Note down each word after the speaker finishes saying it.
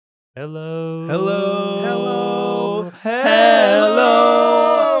Hello. Hello.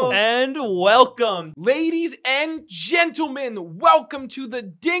 Hello. And welcome. Ladies and gentlemen, welcome to the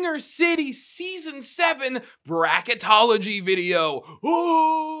Dinger City Season 7 bracketology video.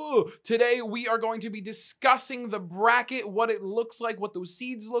 Ooh! Today we are going to be discussing the bracket, what it looks like, what those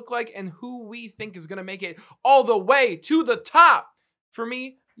seeds look like, and who we think is going to make it all the way to the top. For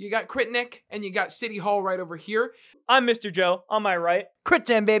me, you got Crit Nick and you got City Hall right over here. I'm Mr. Joe on my right. Crit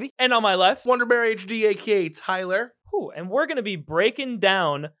Jam, baby. And on my left. Wonderberry HD, aka Tyler. And we're going to be breaking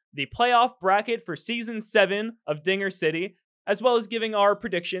down the playoff bracket for Season 7 of Dinger City, as well as giving our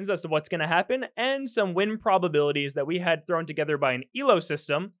predictions as to what's going to happen and some win probabilities that we had thrown together by an ELO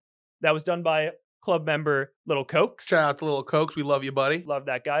system that was done by club member Little Cokes. Shout out to Little Cokes. We love you, buddy. Love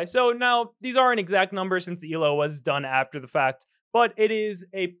that guy. So now, these aren't exact numbers since the ELO was done after the fact, but it is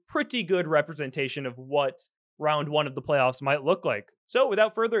a pretty good representation of what round one of the playoffs might look like. So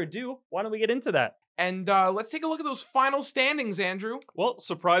without further ado, why don't we get into that? And let's take a look at those final standings, Andrew. Well,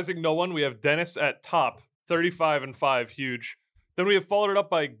 surprising no one, we have Dennis at top, 35-5, huge. Then we have followed it up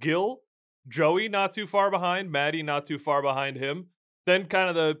by Gil, Joey not too far behind, Maddie not too far behind him. Then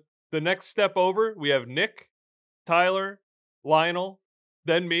kind of the next step over, we have Nick, Tyler, Lionel,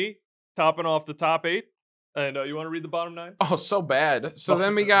 then me, topping off the top 8. And you want to read the bottom 9? Oh, so bad. So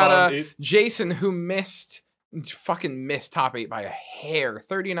then we got Bottom 8. Jason, who fucking missed top 8 by a hair,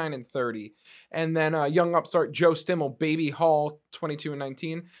 39-30. And then young upstart Joe Stimmel, Baby Hall, 22-19.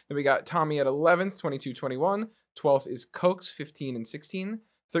 Then we got Tommy at 11th, 22-21. 12th is Cokes, 15-16.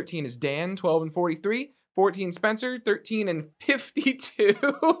 13 is Dan, 12-43. 14 Spencer,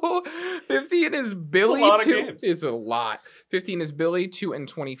 13-52. 15 is Billy. It's a lot of games. It's a lot. 15 is Billy,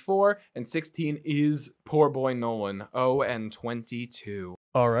 2-24. And 16 is poor boy Nolan, 0-22.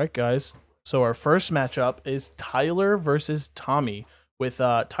 All right, guys. So our first matchup is Tyler versus Tommy, with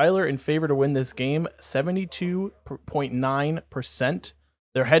Tyler in favor to win this game, 72.9%.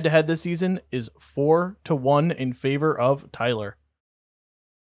 Their head-to-head this season is 4-1 in favor of Tyler.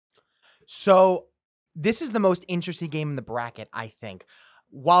 So this is the most interesting game in the bracket, I think.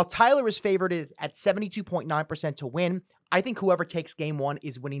 While Tyler is favored at 72.9% to win, I think whoever takes game one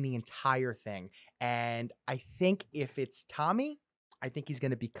is winning the entire thing. And I think if it's Tommy, I think he's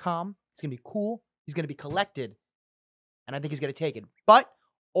going to be calm. He's going to be cool. He's going to be collected. And I think he's going to take it. But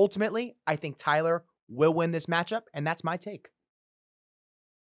ultimately, I think Tyler will win this matchup. And that's my take.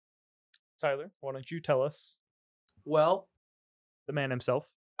 Tyler, why don't you tell us, Well, the man himself?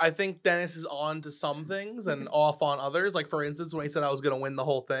 I think Dennis is on to some things and off on others. Like, for instance, when he said I was going to win the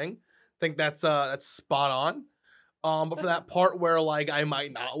whole thing, I think that's spot on. But for that part where, like, I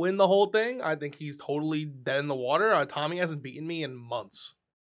might not win the whole thing, I think he's totally dead in the water. Tommy hasn't beaten me in months.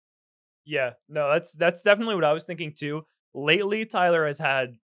 Yeah, no, that's definitely what I was thinking too. Lately, Tyler has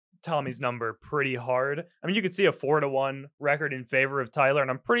had Tommy's number pretty hard. I mean, you could see a 4-1 record in favor of Tyler,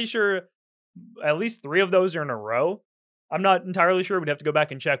 and I'm pretty sure at least 3 of those are in a row. I'm not entirely sure. We'd have to go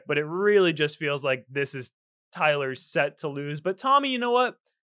back and check, but it really just feels like this is Tyler's set to lose. But Tommy, you know what?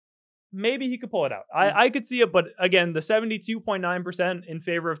 Maybe he could pull it out. I could see it, but again, the 72.9% in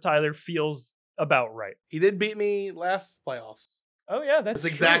favor of Tyler feels about right. He did beat me last playoffs. Oh yeah, that's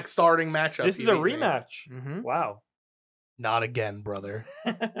This exact starting matchup. This he is a beat me. rematch. Mhm. Wow. Not again, brother.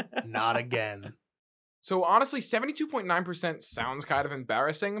 Not again. So honestly, 72.9% sounds kind of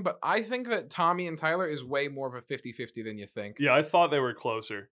embarrassing, but I think that Tommy and Tyler is way more of a 50-50 than you think. Yeah, I thought they were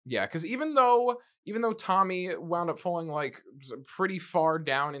closer. Yeah, because even though Tommy wound up falling like pretty far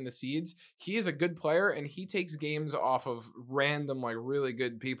down in the seeds, he is a good player and he takes games off of random like really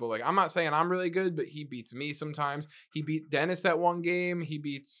good people. Like, I'm not saying I'm really good, but he beats me sometimes. He beat Dennis that one game. He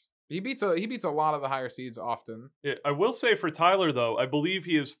beats a lot of the higher seeds often. Yeah, I will say for Tyler, though, I believe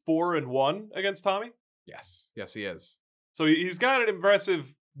he is 4-1 against Tommy. Yes, he is. So he's got an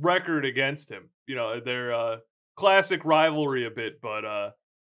impressive record against him. You know, they're classic rivalry a bit, but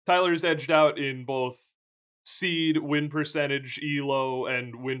Tyler's edged out in both seed, win percentage, ELO,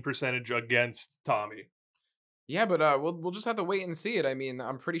 and win percentage against Tommy. Yeah, but we'll just have to wait and see it. I mean,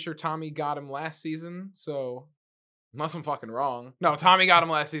 I'm pretty sure Tommy got him last season, so unless I'm fucking wrong. No, Tommy got him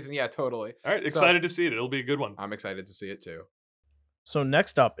last season. Yeah, totally. All right, excited to see it. It'll be a good one. I'm excited to see it too. So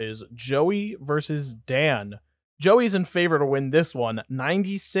next up is Joey versus Dan. Joey's in favor to win this one,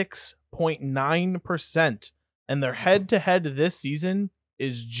 96.9%. And their head-to-head this season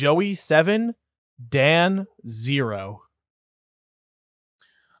is Joey 7, Dan 0.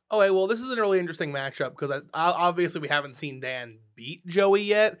 Okay, well, this is a really interesting matchup because obviously we haven't seen Dan beat Joey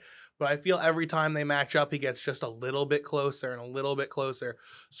yet. but I feel every time they match up, he gets just a little bit closer and a little bit closer.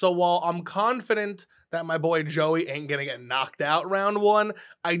 So while I'm confident that my boy Joey ain't gonna get knocked out round 1,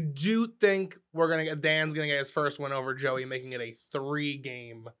 I do think Dan's gonna get his first win over Joey, making it a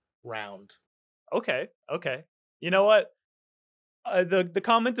 3-game round. Okay. You know what? The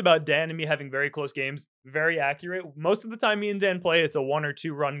comment about Dan and me having very close games, very accurate. Most of the time me and Dan play, it's a 1 or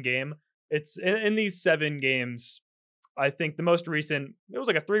 2 run game. It's in these 7 games. I think the most recent, it was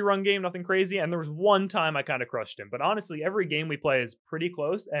like a 3-run game, nothing crazy. And there was one time I kind of crushed him. But honestly, every game we play is pretty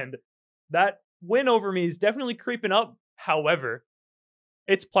close. And that win over me is definitely creeping up. However,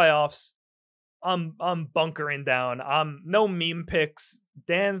 it's playoffs. I'm bunkering down. No meme picks.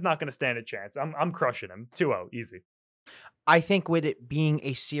 Dan's not going to stand a chance. I'm crushing him. 2-0, easy. I think with it being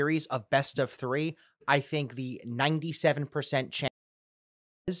a series of best of 3, I think the 97% chance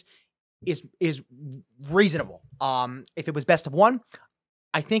is reasonable. If it was best of 1,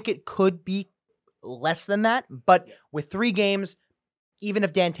 I think it could be less than that. But with 3 games, even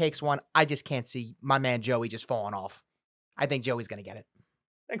if Dan takes 1, I just can't see my man Joey just falling off. I think Joey's going to get it.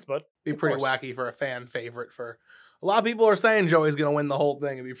 Thanks, bud. Be pretty wacky for a fan favorite. For a lot of people are saying Joey's gonna win the whole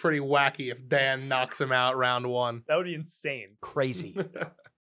thing. It'd be pretty wacky if Dan knocks him out round 1. That would be insane. Crazy.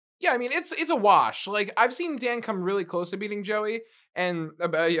 Yeah, I mean, it's a wash. Like, I've seen Dan come really close to beating Joey, and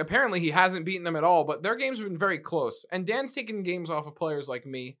apparently he hasn't beaten him at all, but their games have been very close. And Dan's taken games off of players like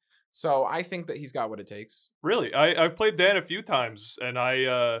me, so I think that he's got what it takes. Really, I've played Dan a few times, and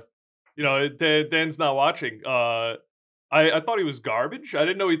Dan's not watching. I thought he was garbage. I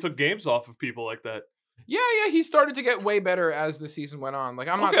didn't know he took games off of people like that. Yeah, he started to get way better as the season went on. Like,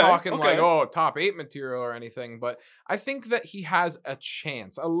 I'm not Okay, talking like, okay. oh, top 8 material or anything, but I think that he has a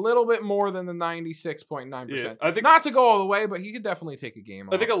chance, a little bit more than the 96.9%. Yeah, I think Not to go all the way, but he could definitely take a game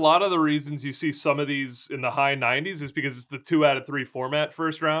off. I think a lot of the reasons you see some of these in the high 90s is because it's the 2 out of 3 format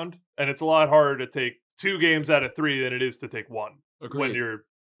first round, and it's a lot harder to take 2 games out of 3 than it is to take 1. Agreed. When you're,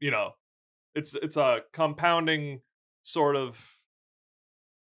 it's a compounding sort of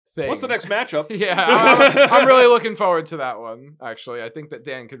thing. What's the next matchup? Yeah, I'm really looking forward to that one. Actually, I think that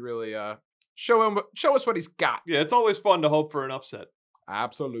Dan could really show us what he's got. Yeah, it's always fun to hope for an upset.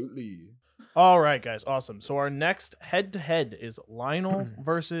 Absolutely. All right, guys. Awesome. So our next head-to-head is Lionel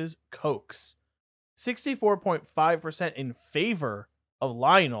versus Cokes. 64.5% in favor of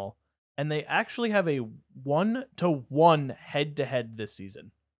Lionel, and they actually have a 1-1 head-to-head this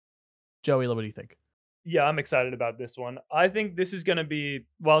season. Joey, what do you think? Yeah, I'm excited about this one. I think this is going to be,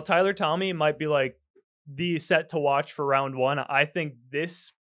 while Tyler Tommy might be like the set to watch for round 1, I think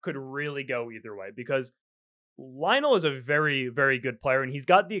this could really go either way because Lionel is a very, very good player and he's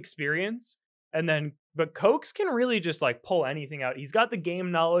got the experience. But Cokes can really just like pull anything out. He's got the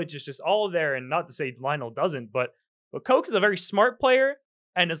game knowledge. It's just all there. And not to say Lionel doesn't, but Cokes is a very smart player.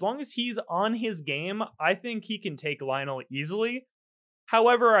 And as long as he's on his game, I think he can take Lionel easily.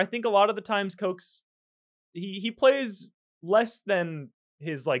 However, I think a lot of the times Cokes, he plays less than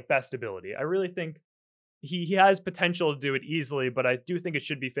his like best ability. I really think he has potential to do it easily, but I do think it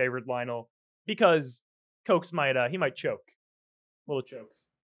should be favored Lionel because Cokes might choke. Little chokes.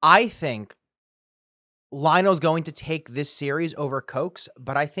 I think Lionel's going to take this series over Cokes,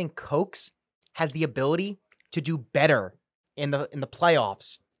 but I think Cokes has the ability to do better in the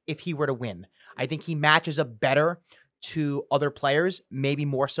playoffs if he were to win. I think he matches up better to other players, maybe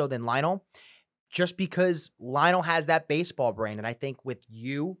more so than Lionel. Just because Lionel has that baseball brain. And I think with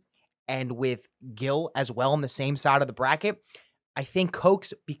you and with Gil as well on the same side of the bracket, I think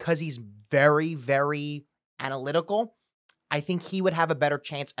Cokes, because he's very, very analytical, I think he would have a better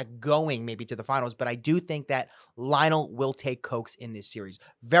chance at going maybe to the finals. But I do think that Lionel will take Cokes in this series.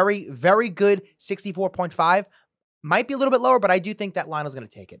 Very, very good 64.5. Might be a little bit lower, but I do think that Lionel's going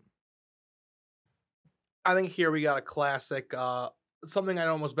to take it. I think here we got a classic something I'd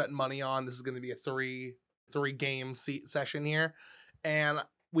almost bet money on. This is going to be a three game session here. And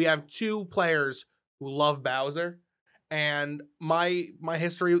we have 2 players who love Bowser. And my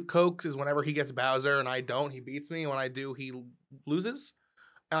history with Cokes is whenever he gets Bowser and I don't, he beats me. When I do, he loses.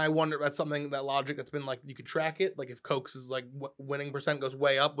 And I wonder if that's something, that logic that's been like, you could track it. Like if Cokes is like winning percent goes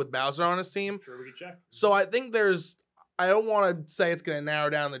way up with Bowser on his team. Sure, we can check. So I think I don't want to say it's going to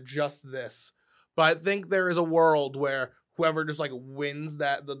narrow down to just this, but I think there is a world where whoever just like wins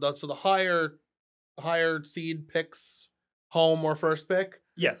so the higher seed picks home or first pick.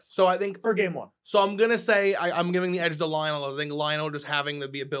 Yes. So I think For game 1. So I'm gonna say I'm giving the edge to Lionel. I think Lionel just having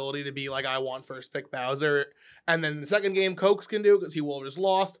the ability to be like, I want first pick Bowser, and then the second game Cokes can do because he will have just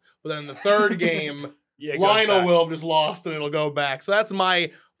lost. But then in the third game, Yeah, it goes Lionel back. will have just lost and it'll go back. So that's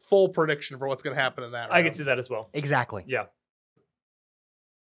my full prediction for what's gonna happen in that round. I can see that as well. Exactly. Yeah.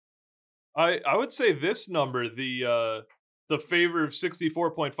 I would say this number, the favor of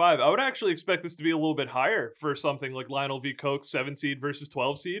 64.5, I would actually expect this to be a little bit higher for something like Lionel v. Cokes 7 seed versus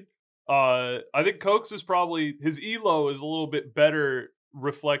 12 seed. I think Cokes is probably, his elo is a little bit better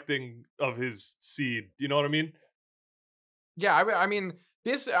reflecting of his seed. You know what I mean? Yeah, I mean,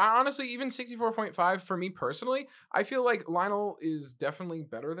 this honestly, even 64.5 for me personally, I feel like Lionel is definitely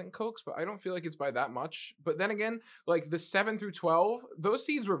better than Cokes, but I don't feel like it's by that much. But then again, like the 7 through 12, those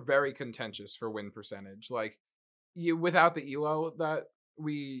seeds were very contentious for win percentage. Like without the elo that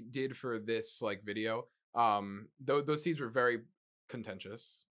we did for this like video, those seeds were very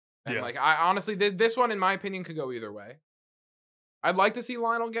contentious. And Yeah. like I honestly, this one in my opinion could go either way. I'd like to see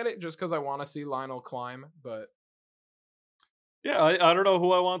Lionel get it just because I want to see Lionel climb, but Yeah, I don't know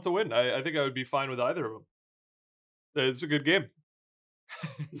who I want to win. I think I would be fine with either of them. It's a good game.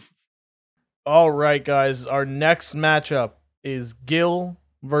 All right, guys. Our next matchup is Gil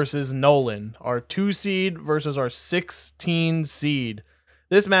versus Nolan, our 2 seed versus our 16 seed.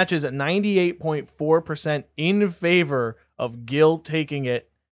 This match is at 98.4% in favor of Gil taking it,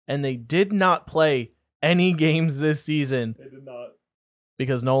 and they did not play any games this season They did not.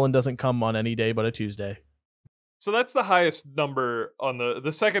 because Nolan doesn't come on any day but a Tuesday. So that's the highest number on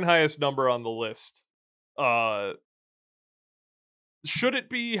the second highest number on the list. Should it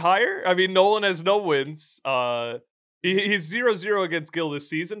be higher? I mean, Nolan has no wins. He's 0-0 against Gil this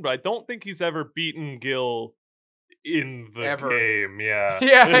season, but I don't think he's ever beaten Gil in the Ever. game. Yeah.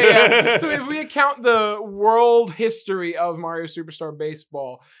 yeah. So if we account the world history of Mario Superstar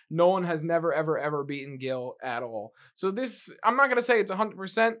Baseball, no one has never, ever beaten Gil at all. So this, I'm not going to say it's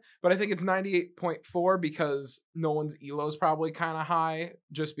 100%, but I think it's 98.4 because no one's elo is probably kind of high,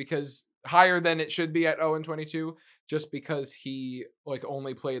 just because higher than it should be at 0-22, just because he like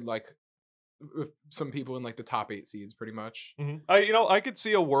only played like some people in like the top 8 seeds pretty much. I could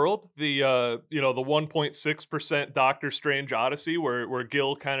see a world, the 1.6% Doctor Strange Odyssey where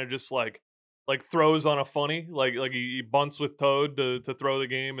Gil kind of just like throws on a funny, like he bunts with Toad to throw the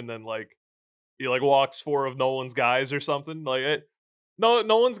game, and then like he like walks 4 of Nolan's guys or something. Like no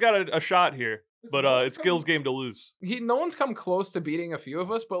one's got a shot here, but it's Gil's game to lose. No one's come close to beating a few of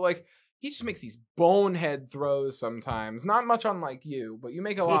us, but like he just makes these bonehead throws sometimes. Not much unlike you, but you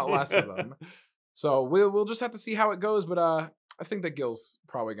make a lot less of them. So we'll just have to see how it goes. But I think that Gil's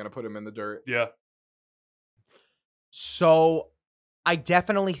probably going to put him in the dirt. Yeah. So I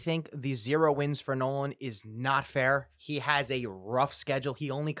definitely think the 0 wins for Nolan is not fair. He has a rough schedule.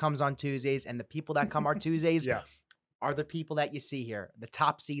 He only comes on Tuesdays, and the people that come on Tuesdays Yeah. are the people that you see here, the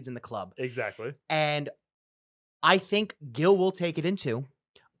top seeds in the club. Exactly. And I think Gil will take it in 2.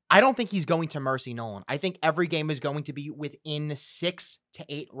 I don't think he's going to mercy Nolan. I think every game is going to be within 6 to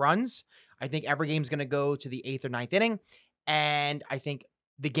 8 runs. I think every game is going to go to the 8th or 9th inning. And I think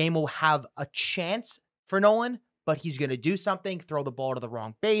the game will have a chance for Nolan, but he's going to do something, throw the ball to the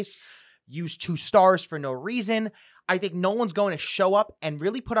wrong base, use 2 stars for no reason. I think Nolan's going to show up and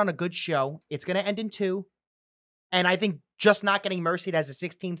really put on a good show. It's going to end in 2. And I think just not getting mercied as a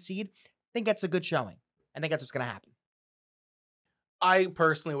 16th seed, I think that's a good showing. I think that's what's going to happen. I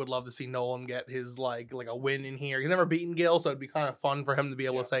personally would love to see Nolan get his like a win in here. He's never beaten Gil, so it'd be kind of fun for him to be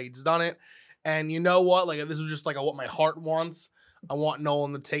able to say he's done it. And you know what? Like, this is just like what my heart wants. I want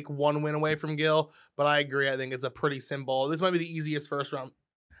Nolan to take 1 win away from Gil, but I agree. I think it's a pretty simple. This might be the easiest first round.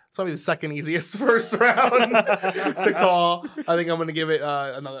 It's probably the second easiest first round to call. I think I'm going to give it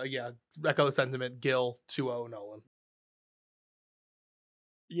another. Yeah, echo the sentiment. Gil 2-0 Nolan.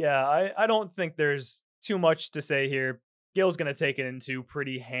 Yeah, I don't think there's too much to say here. Gil's going to take it into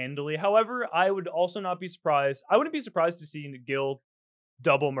pretty handily. However, I would also not be surprised. I wouldn't be surprised to see Gil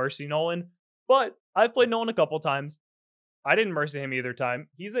double mercy Nolan, but I've played Nolan a couple times. I didn't mercy him either time.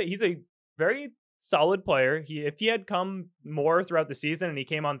 He's a very solid player. If he had come more throughout the season and he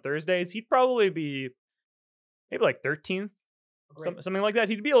came on Thursdays, he'd probably be maybe like 13th, something like that.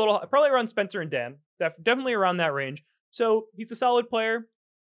 He'd be probably around Spencer and Dan, definitely around that range. So he's a solid player.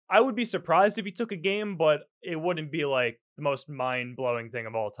 I would be surprised if he took a game, but it wouldn't be like the most mind-blowing thing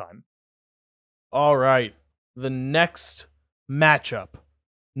of all time. All right. The next matchup.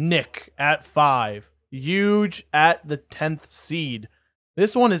 Nick at 5. Huge at the 10th seed.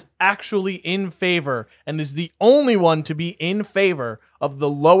 This one is actually in favor and is the only one to be in favor of the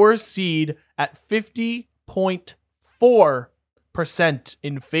lower seed at 50.4%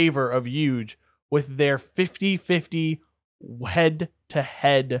 in favor of Huge with their 50-50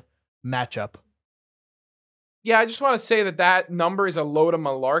 head-to-head matchup. Yeah, I just want to say that number is a load of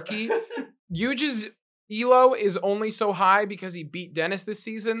malarkey. Huge's elo is only so high because he beat Dennis this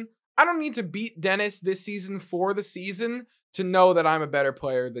season. I don't need to beat Dennis this season for the season to know that I'm a better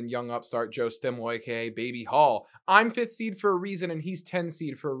player than young upstart Joe Stimel, aka Baby Hall. I'm 5th seed for a reason, and he's 10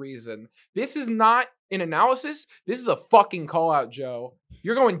 seed for a reason. This is not an analysis. This is a fucking call out, Joe.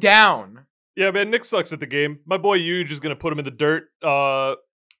 You're going down. Yeah, man, Nick sucks at the game. My boy Huge is gonna put him in the dirt.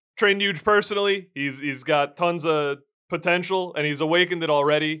 Trained Huge personally. He's got tons of potential, and he's awakened it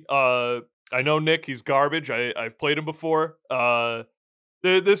already. I know Nick. He's garbage. I've played him before.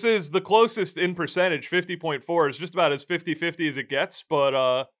 This is the closest in percentage. 50.4 is just about as 50-50 as it gets.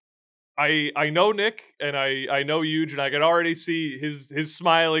 But I know Nick, and I know Huge, and I can already see his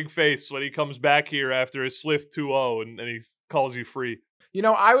smiling face when he comes back here after a swift 2-0 and he calls you free. You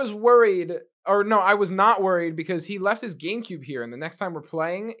know, I was worried, or no, I was not worried because he left his GameCube here, and the next time we're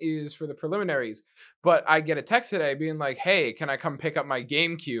playing is for the preliminaries. But I get a text today being like, hey, can I come pick up my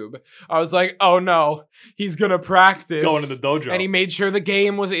GameCube? I was like, oh no, he's gonna practice. Going to the dojo. And he made sure the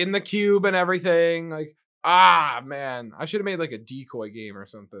game was in the cube and everything. Like, ah, man, I should have made like a decoy game or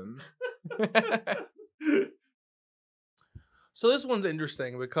something. So this one's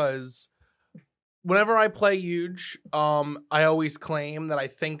interesting because whenever I play Huge, I always claim that I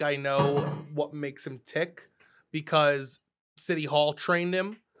think I know what makes him tick because City Hall trained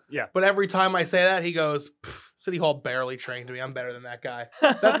him. Yeah. But every time I say that, he goes, City Hall barely trained me. I'm better than that guy.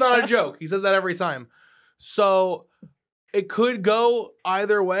 That's not a joke. He says that every time. So it could go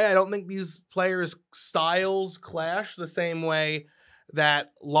either way. I don't think these players' styles clash the same way that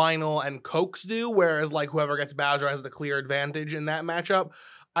Lionel and Cokes do, whereas like whoever gets Bowser has the clear advantage in that matchup.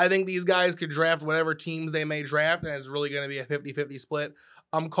 I think these guys could draft whatever teams they may draft, and it's really going to be a 50-50 split.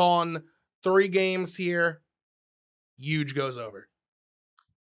 I'm calling 3 games here. Huge goes over.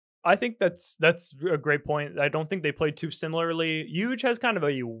 I think that's a great point. I don't think they play too similarly. Huge has kind of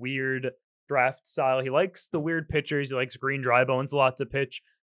a weird draft style. He likes the weird pitchers. He likes green dry bones a lot to pitch.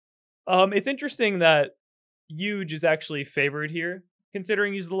 It's interesting that Huge is actually favored here,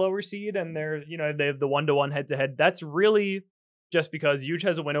 considering he's the lower seed and they have the 1-to-1 head-to-head. That's really just because Huge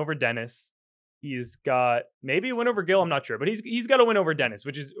has a win over Dennis. He's got maybe a win over Gil, I'm not sure, but he's got a win over Dennis,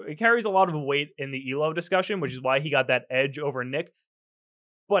 which is, it carries a lot of weight in the ELO discussion, which is why he got that edge over Nick.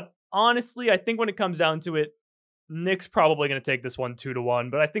 But honestly, I think when it comes down to it, Nick's probably going to take this one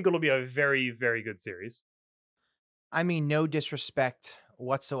 2-1, but I think it'll be a very, very good series. I mean, no disrespect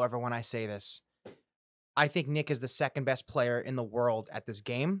whatsoever when I say this. I think Nick is the second best player in the world at this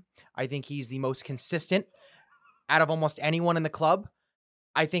game. I think he's the most consistent out of almost anyone in the club.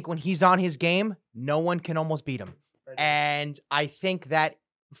 I think when he's on his game, no one can almost beat him. And I think that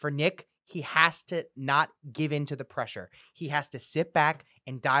for Nick, he has to not give in to the pressure. He has to sit back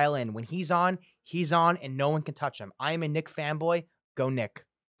and dial in. When he's on, and no one can touch him. I am a Nick fanboy. Go Nick.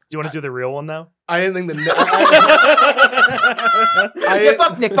 Do you want to do the real one now? I didn't think the Yeah,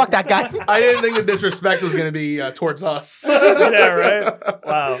 fuck Nick. Fuck that guy. I didn't think the disrespect was going to be towards us. Yeah, right?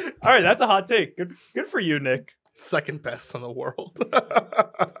 Wow. All right, that's a hot take. Good for you, Nick. Second best in the world.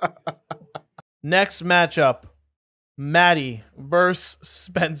 Next matchup, Maddie versus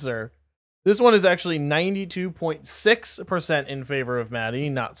Spencer. This one is actually 92.6% in favor of Maddie,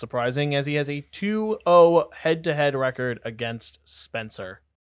 not surprising, as he has a 2-0 head-to-head record against Spencer.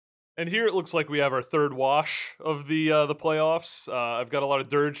 And here it looks like we have our third wash of the playoffs. I've got a lot of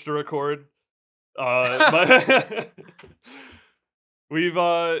dirge to record. But we've,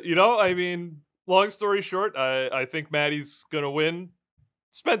 I mean, long story short, I think Maddie's going to win.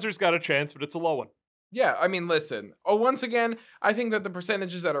 Spencer's got a chance, but it's a low one. Yeah, I mean, listen. Oh, once again, I think that the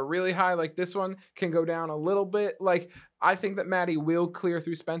percentages that are really high, like this one, can go down a little bit. Like, I think that Maddie will clear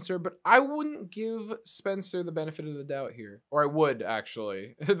through Spencer, but I wouldn't give Spencer the benefit of the doubt here. Or I would,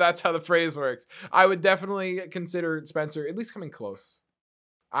 actually. That's how the phrase works. I would definitely consider Spencer at least coming close.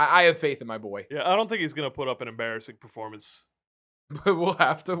 I have faith in my boy. Yeah, I don't think he's going to put up an embarrassing performance. But we'll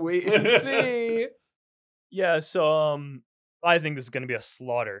have to wait and see. Yeah, so I think this is going to be a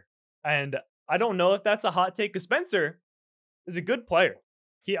slaughter. And I don't know if that's a hot take, because Spencer is a good player.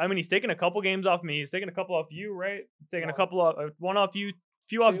 He's taking a couple games off me. He's taking a couple off you, right? Taking a couple off, one off you,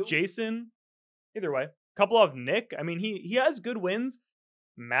 few off Jason. Either way, a couple off Nick. I mean, he has good wins.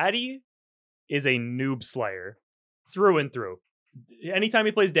 Maddie is a noob slayer through and through. Anytime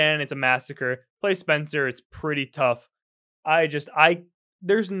he plays Dan, it's a massacre. Play Spencer, it's pretty tough.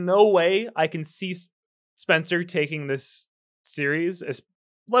 There's no way I can see Spencer taking this series,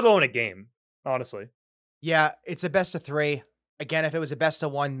 let alone a game. Honestly. Yeah, it's a best of 3. Again, if it was a best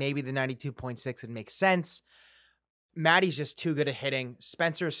of 1, maybe the 92.6 would make sense. Maddie's just too good at hitting.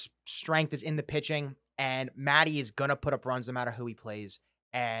 Spencer's strength is in the pitching, and Maddie is going to put up runs no matter who he plays.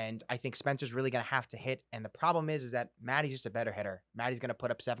 And I think Spencer's really going to have to hit. And the problem is that Maddie's just a better hitter. Maddie's going to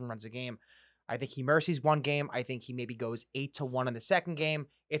put up 7 runs a game. I think he mercies one game. I think he maybe goes 8-1 in the second game.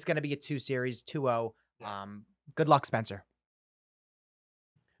 It's going to be a 2 series, 2-0. Good luck, Spencer.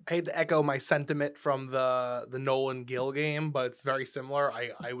 I hate to echo my sentiment from the Nolan Gill game, but it's very similar.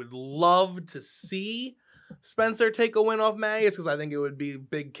 I would love to see Spencer take a win off Maddie, because I think it would be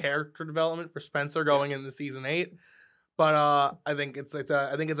big character development for Spencer going into season 8. But I think it's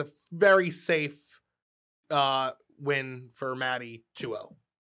a very safe win for Maddie 2-0.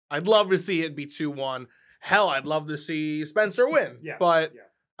 I'd love to see it be 2-1. Hell, I'd love to see Spencer win. Yeah, But yeah.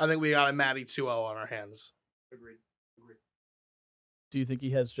 I think we got a Maddie 2-0 on our hands. Agreed. Do you think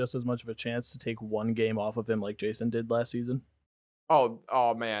he has just as much of a chance to take one game off of him like Jason did last season?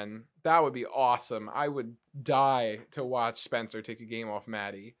 Oh man, that would be awesome. I would die to watch Spencer take a game off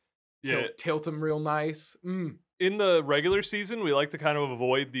Maddie. Tilt him real nice. In the regular season, we like to kind of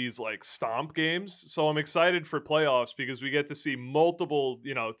avoid these like stomp games. So I'm excited for playoffs because we get to see multiple,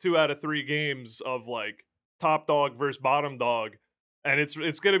 2 out of 3 games of like top dog versus bottom dog. And it's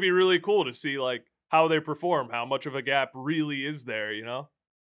going to be really cool to see like how they perform, how much of a gap really is there,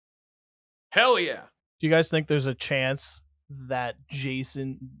 Hell yeah. Do you guys think there's a chance that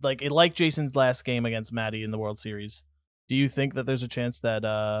Jason, like Jason's last game against Maddie in the World Series, do you think that there's a chance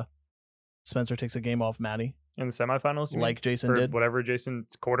that Spencer takes a game off Maddie? In the semifinals, like Jason or did? whatever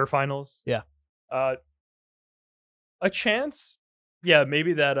Jason's quarterfinals. Yeah. A chance. Yeah,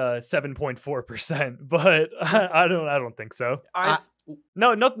 maybe that 7.4%, but I don't think so.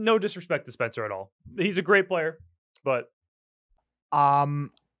 No disrespect to Spencer at all. He's a great player, but I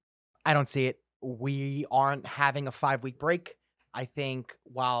don't see it. We aren't having a 5-week break. I think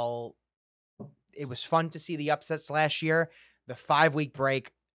while it was fun to see the upsets last year, the 5-week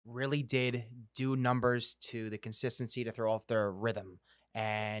break really did do numbers to the consistency to throw off their rhythm.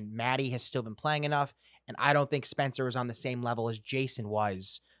 And Maddie has still been playing enough. And I don't think Spencer is on the same level as Jason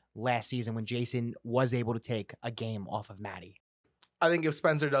was last season when Jason was able to take a game off of Maddie. I think if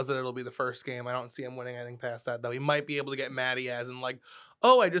Spencer does it, it'll be the first game. I don't see him winning anything past that, though. He might be able to get Maddie as in like,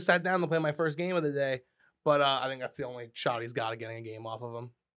 oh, I just sat down to play my first game of the day. But I think that's the only shot he's got at getting a game off of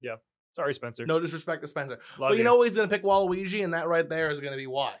him. yeah. Sorry, Spencer. No disrespect to Spencer. Love But you know he's going to pick Waluigi, and that right there is going to be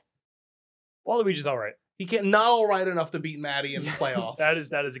why. Waluigi's all right. He can't not all right enough to beat Maddie in the playoffs. that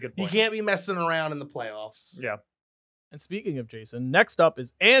is a good He point. can't be messing around in the playoffs. Yeah. And speaking of Jason, next up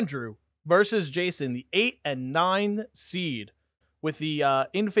is Andrew versus Jason, the 8 and 9 seed, with the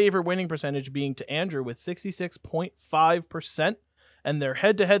in favor winning percentage being to Andrew with 66.5%, and their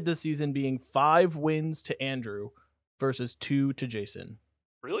head-to-head this season being 5 wins to Andrew versus 2 to Jason.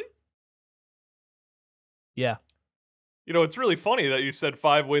 Really? Yeah. It's really funny that you said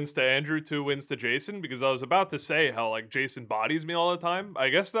 5 wins to Andrew, 2 wins to Jason, because I was about to say how like Jason bodies me all the time. I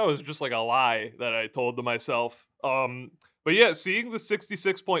guess that was just like a lie that I told to myself. But yeah, seeing the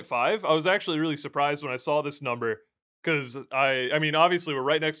 66.5, I was actually really surprised when I saw this number, because I mean, obviously we're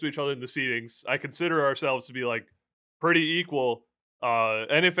right next to each other in the seedings. I consider ourselves to be like pretty equal.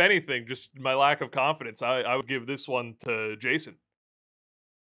 And if anything, just my lack of confidence, I would give this one to Jason.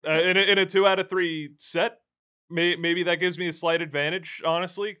 In a 2 out of 3 set, maybe that gives me a slight advantage,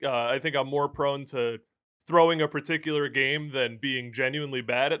 honestly. I think I'm more prone to throwing a particular game than being genuinely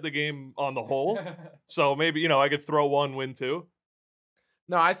bad at the game on the whole. So maybe, I could throw 1, win 2.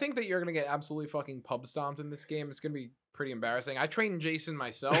 No, I think that you're going to get absolutely fucking pub stomped in this game. It's going to be pretty embarrassing. I trained Jason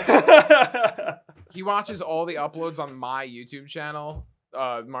myself. He watches all the uploads on my YouTube channel,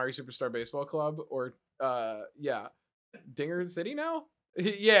 Mario Superstar Baseball Club, or, Dinger City now?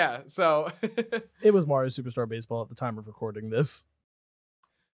 Yeah, so It was Mario Superstar Baseball at the time of recording this.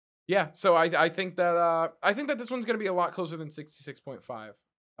 yeah, so I think that this one's gonna be a lot closer than 66.5.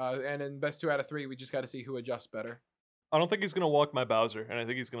 And in best 2 out of 3, we just got to see who adjusts better. I don't think he's going to walk my Bowser, and I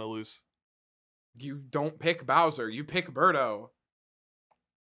think he's going to lose. You don't pick Bowser, you pick Birdo.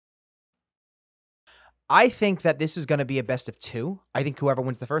 I think that this is going to be a best of 2. I think whoever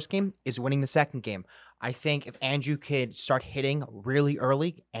wins the first game is winning the second game. I think if Andrew could start hitting really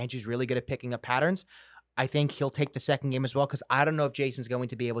early, Andrew's really good at picking up patterns. I think he'll take the second game as well, because I don't know if Jason's going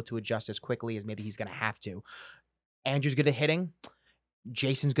to be able to adjust as quickly as maybe he's going to have to. Andrew's good at hitting.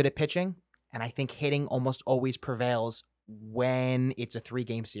 Jason's good at pitching. And I think hitting almost always prevails when it's a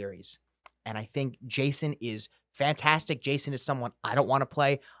 3-game series. And I think Jason is fantastic. Jason is someone I don't want to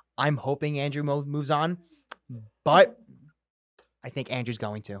play. I'm hoping Andrew moves on, but I think Andrew's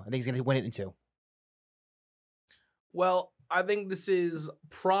going to. I think he's going to win it in 2. Well, I think this is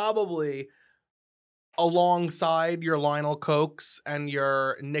probably alongside your Lionel Cokes and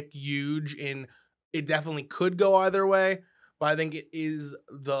your Nick Huge in it definitely could go either way. but I think it is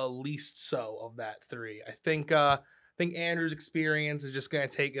the least so of that three. I think Andrew's experience is just going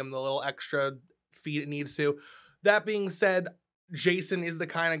to take him the little extra feet it needs to. That being said, Jason is the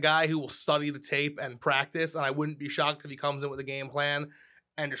kind of guy who will study the tape and practice, and I wouldn't be shocked if he comes in with a game plan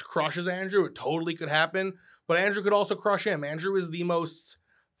and just crushes Andrew. It totally could happen, but Andrew could also crush him. Andrew is the most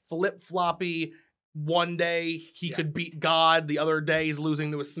flip-floppy. One day he could beat God, the other day he's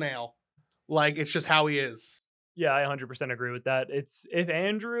losing to a snail. Like, it's just how he is. Yeah, I 100% agree with that. It's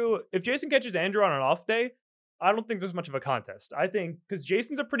if Jason catches Andrew on an off day, I don't think there's much of a contest. I think because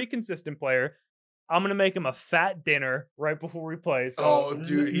Jason's a pretty consistent player, I'm gonna make him a fat dinner right before we play. So Oh,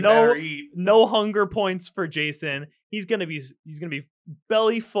 dude, he better eat. No hunger points for Jason. He's gonna be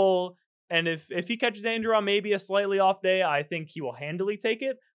belly full, and if he catches Andrew on maybe a slightly off day, I think he will handily take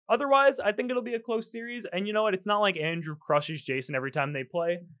it. Otherwise, I think it'll be a close series. And you know what? It's not like Andrew crushes Jason every time they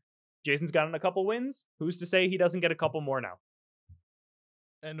play. Jason's gotten a couple wins. Who's to say he doesn't get a couple more now?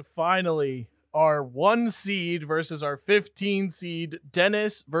 And finally, our 1 seed versus our 15 seed,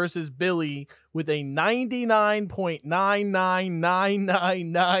 Dennis versus Billy, with a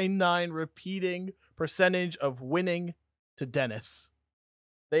 99.999999 repeating percentage of winning to Dennis.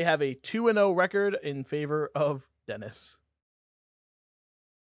 They have a 2-0 record in favor of Dennis.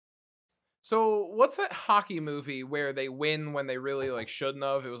 So what's that hockey movie where they win when they really like shouldn't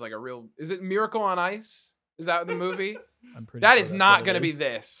have? It was like is it Miracle on Ice? Is that the movie? I'm pretty That sure is that's not what it going to be is.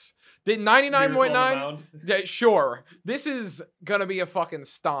 this. The 99.9? Mound. Yeah, sure. This is going to be a fucking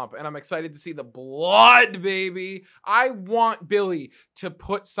stomp, and I'm excited to see the blood, baby. I want Billy to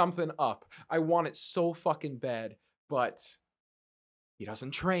put something up. I want it so fucking bad, but he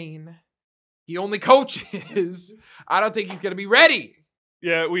doesn't train. He only coaches. I don't think he's going to be ready.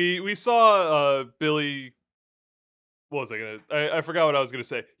 Yeah, we saw Billy. What was I gonna? I forgot what I was gonna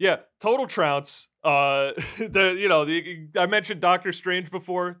say. Yeah, total trounce. I mentioned Doctor Strange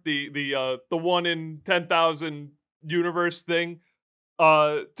before, the 1 in 10,000 universe thing.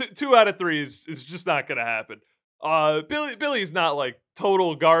 2 out of 3 is just not gonna happen. Billy's not like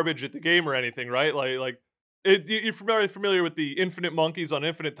total garbage at the game or anything, right? You're familiar with the infinite monkeys on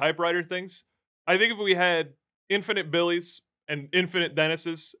infinite typewriter things. I think if we had infinite Billies and infinite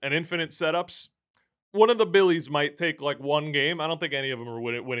Dennises and infinite setups, one of the Billies might take like 1 game. I don't think any of them are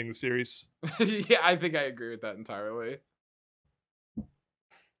winning the series. Yeah, I think I agree with that entirely.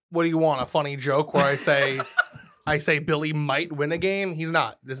 What do you want? A funny joke where I say Billy might win a game? He's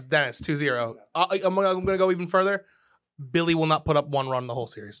not. This is Dennis 2-0. I'm gonna go even further. Billy will not put up 1 run the whole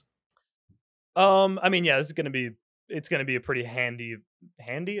series. I mean, yeah, it's gonna be a pretty handy.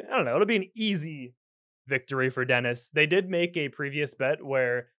 I don't know. It'll be an easy victory for Dennis. They did make a previous bet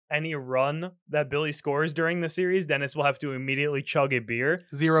where any run that Billy scores during the series, Dennis will have to immediately chug a beer.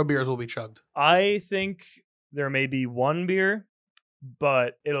 0 beers will be chugged. I think there may be 1 beer,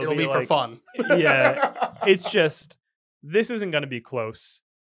 but it'll be for fun. Yeah, it's just this isn't going to be close.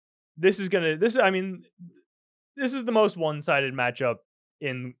 This is the most one-sided matchup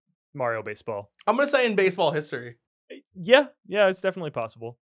in Mario Baseball. I'm gonna say in baseball history. Yeah, it's definitely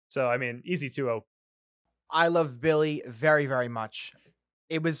possible. So I mean, easy 2-0. I love Billy very, very much.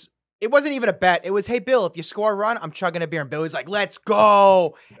 It wasn't even a bet. It was, hey, Bill, if you score a run, I'm chugging a beer. And Billy's like, let's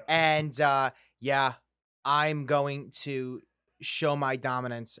go. And yeah, I'm going to show my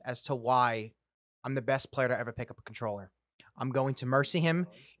dominance as to why I'm the best player to ever pick up a controller. I'm going to mercy him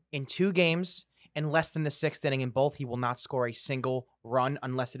in 2 games. In less than the 6th inning. In both, he will not score a single run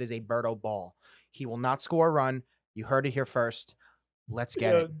unless it is a Birdo ball. He will not score a run. You heard it here first. Let's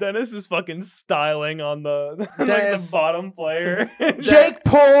get it. Dennis is fucking styling on the, like the bottom player. Jake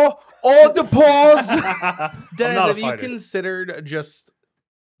Paul, all the balls. Dennis, not a have you fighter. considered just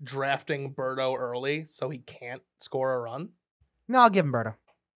drafting Birdo early so he can't score a run? No, I'll give him Birdo.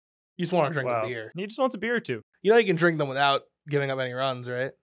 You just want to drink Wow. a beer. He just wants a beer or 2. You know you can drink them without giving up any runs,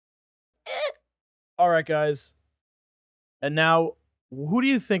 right? All right, guys. And now, who do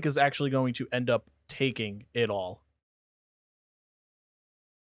you think is actually going to end up taking it all?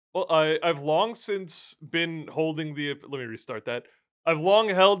 Well, I've long since been holding the. Let me restart that. I've long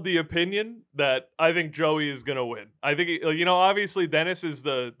held the opinion that I think Joey is gonna win. I think obviously Dennis is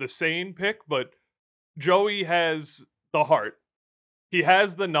the sane pick, but Joey has the heart. He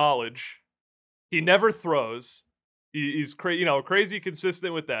has the knowledge. He never throws. He's crazy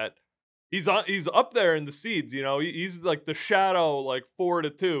consistent with that. He's up there in the seeds. He's like the shadow, like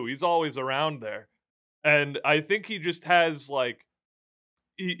 4-2. He's always around there, and I think he just has like.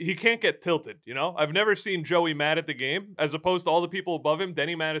 He can't get tilted, I've never seen Joey mad at the game, as opposed to all the people above him,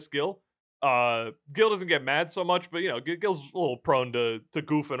 Denny Mattis, Gil. Gil doesn't get mad so much, but, Gil's a little prone to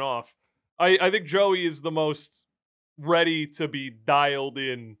goofing off. I think Joey is the most ready to be dialed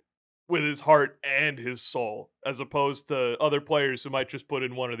in with his heart and his soul, as opposed to other players who might just put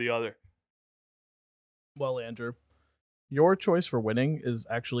in one or the other. Well, Andrew, your choice for winning is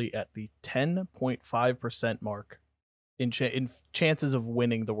actually at the 10.5% mark in chances of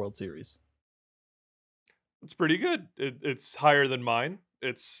winning the World Series. It's pretty good. It's higher than mine.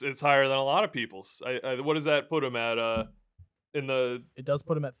 It's higher than a lot of people's. What does that put him at? In the It does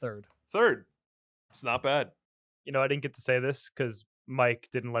put him at third. third. It's not bad. You know, I didn't get to say this because Mike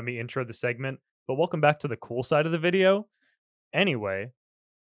didn't let me intro the segment, but welcome back to the cool side of the video. Anyway,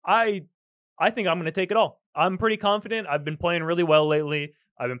 I think I'm going to take it all. I'm pretty confident. I've been playing really well lately.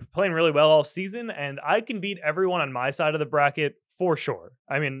 I've been playing really well all season, and I can beat everyone on my side of the bracket for sure.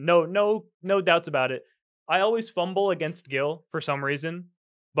 I mean, no doubts about it. I always fumble against Gil for some reason,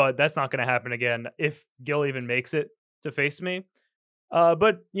 but that's not going to happen again if Gil even makes it to face me.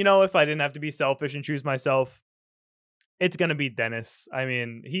 But, you know, if I didn't have to be selfish and choose myself, it's going to be Dennis. I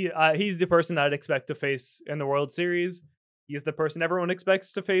mean, he's the person I'd expect to face in the World Series. He's the person everyone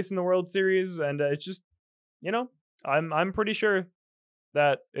expects to face in the World Series. And it's just, you know, I'm pretty sure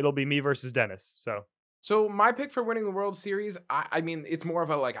that it'll be me versus Dennis. So my pick for winning the World Series, I mean, it's more of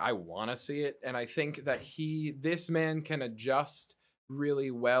a like, I want to see it. And I think that this man can adjust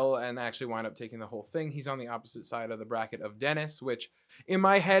really well and actually wind up taking the whole thing. He's on the opposite side of the bracket of Dennis, which in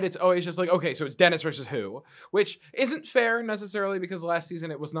my head, it's always just like, okay, so it's Dennis versus who? Which isn't fair necessarily because last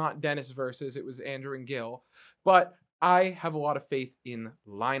season it was not Dennis versus, it was Andrew and Gil. But I have a lot of faith in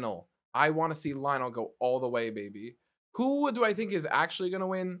Lionel. I want to see Lionel go all the way, baby. Who do I think is actually going to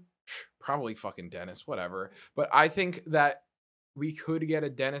win? Probably fucking Dennis, whatever. But I think that we could get a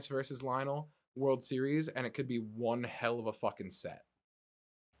Dennis versus Lionel World Series, and it could be one hell of a fucking set.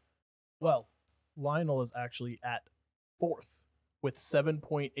 Well, Lionel is actually at fourth with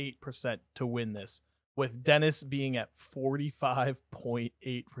 7.8% to win this, with Dennis being at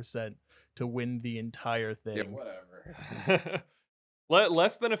 45.8% to win the entire thing. Yeah, whatever.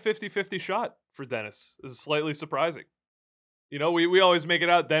 Less than a 50-50 shot for Dennis is slightly surprising. You know, we always make it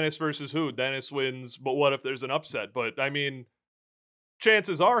out Dennis versus who? Dennis wins, but what if there's an upset? But, I mean,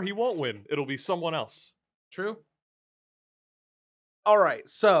 chances are he won't win. It'll be someone else. True. All right,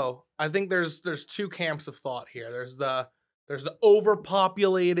 so I think there's two camps of thought here. There's the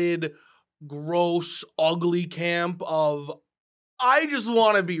overpopulated, gross, ugly camp of I just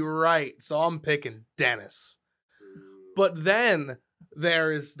want to be right, so I'm picking Dennis. But then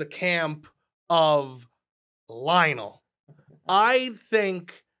there is the camp of Lionel. I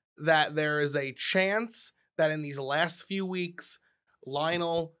think that there is a chance that in these last few weeks,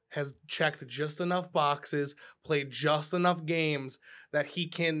 Lionel has checked just enough boxes, played just enough games that he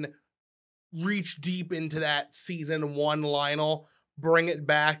can reach deep into that season one Lionel, bring it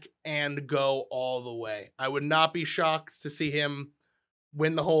back, and go all the way. I would not be shocked to see him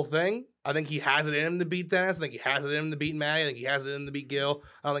win the whole thing. I think he has it in him to beat Dennis. I think he has it in him to beat Maddie. I think he has it in him to beat Gil.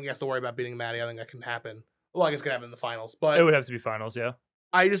 I don't think he has to worry about beating Maddie. I think that can happen. Well, I guess it could happen in the finals. But it would have to be finals, yeah.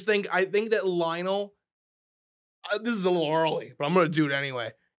 I think that Lionel, this is a little early, but I'm going to do it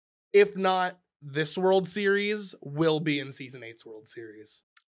anyway. If not this World Series, will be in Season 8's World Series.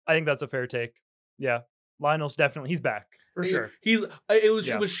 I think that's a fair take. Yeah. Lionel's definitely, he's back for sure.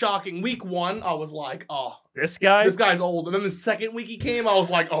 It was shocking. Week one, I was like, oh, this guy's old. And then the second week he came, I was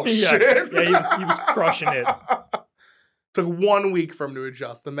like, oh yeah, shit. Yeah, he was crushing it. Took 1 week for him to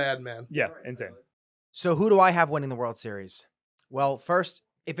adjust. The madman. Yeah, insane. So who do I have winning the World Series? Well, first,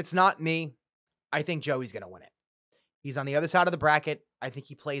 if it's not me, I think Joey's going to win it. He's on the other side of the bracket. I think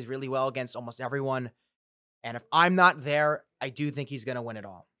he plays really well against almost everyone. And if I'm not there, I do think he's going to win it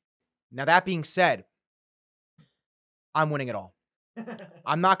all. Now, that being said, I'm winning it all.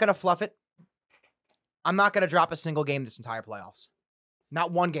 I'm not going to fluff it. I'm not going to drop a single game this entire playoffs.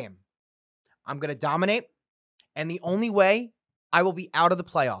 Not one game. I'm going to dominate. And the only way I will be out of the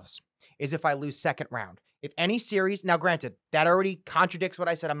playoffs is if I lose second round. If any series, now granted, that already contradicts what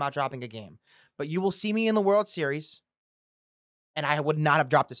I said, I'm not dropping a game. But you will see me in the World Series, and I would not have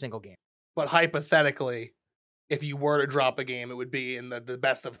dropped a single game. But hypothetically, if you were to drop a game, it would be in the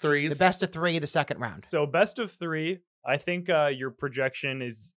best of threes. The best of three, the second round. So best of three, I think your projection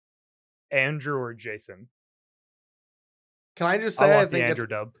is Andrew or Jason. Can I just I say, want the Andrew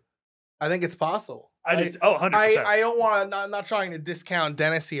dub. I think it's possible. 100%. I don't want to, I'm not trying to discount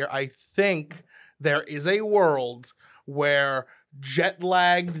Dennis here. I think there is a world where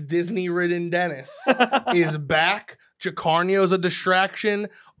jet-lagged, Disney-ridden Dennis is back. Jacarnio's a distraction.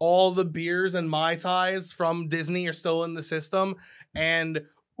 All the beers and Mai Tais from Disney are still in the system. And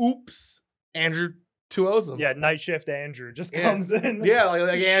oops, Andrew 2-0's him. Yeah, night shift Andrew just comes in. Yeah,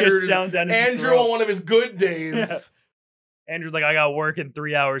 like Andrew, shits down Dennis' Andrew throat. on one of his good days Andrew's like, I got work in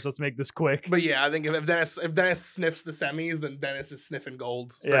 3 hours. Let's make this quick. But yeah, I think if Dennis sniffs the semis, then Dennis is sniffing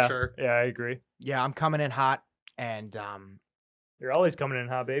gold for yeah, sure. Yeah, I agree. Yeah, I'm coming in hot, and You're always coming in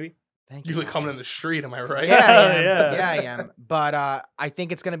hot, baby. thank you. Usually Matt. coming in the street, am I right? Yeah, I am. Yeah. Yeah, I am. But I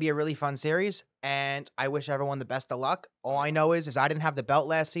think it's going to be a really fun series, and I wish everyone the best of luck. All I know is I didn't have the belt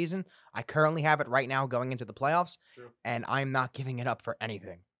last season. I currently have it right now going into the playoffs, and I'm not giving it up for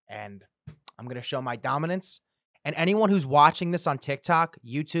anything. And I'm going to show my dominance. And anyone who's watching this on TikTok,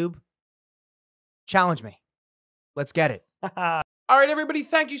 YouTube, challenge me. Let's get it. All right, everybody,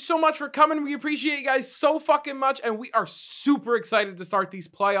 thank you so much for coming. We appreciate you guys so fucking much, and we are super excited to start these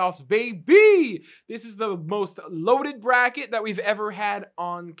playoffs, baby. This is the most loaded bracket that we've ever had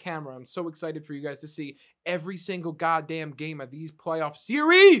on camera. I'm so excited for you guys to see every single goddamn game of these playoff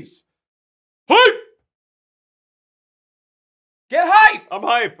series. Hype! Get hype! I'm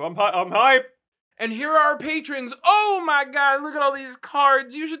hype. I'm hype. And here are our patrons. Oh my God, look at all these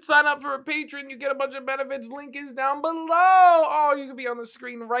cards. You should sign up for a patron. You get a bunch of benefits. Link is down below. Oh, you could be on the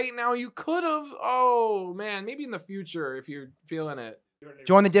screen right now. You could have. Oh man, maybe in the future if you're feeling it.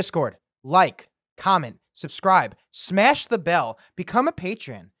 Join the Discord. Like, comment, subscribe, smash the bell, become a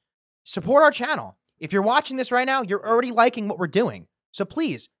patron. Support our channel. If you're watching this right now, you're already liking what we're doing. So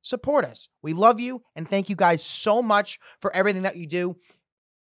please support us. We love you, and thank you guys so much for everything that you do.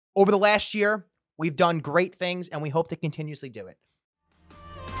 Over the last year, we've done great things, and we hope to continuously do it.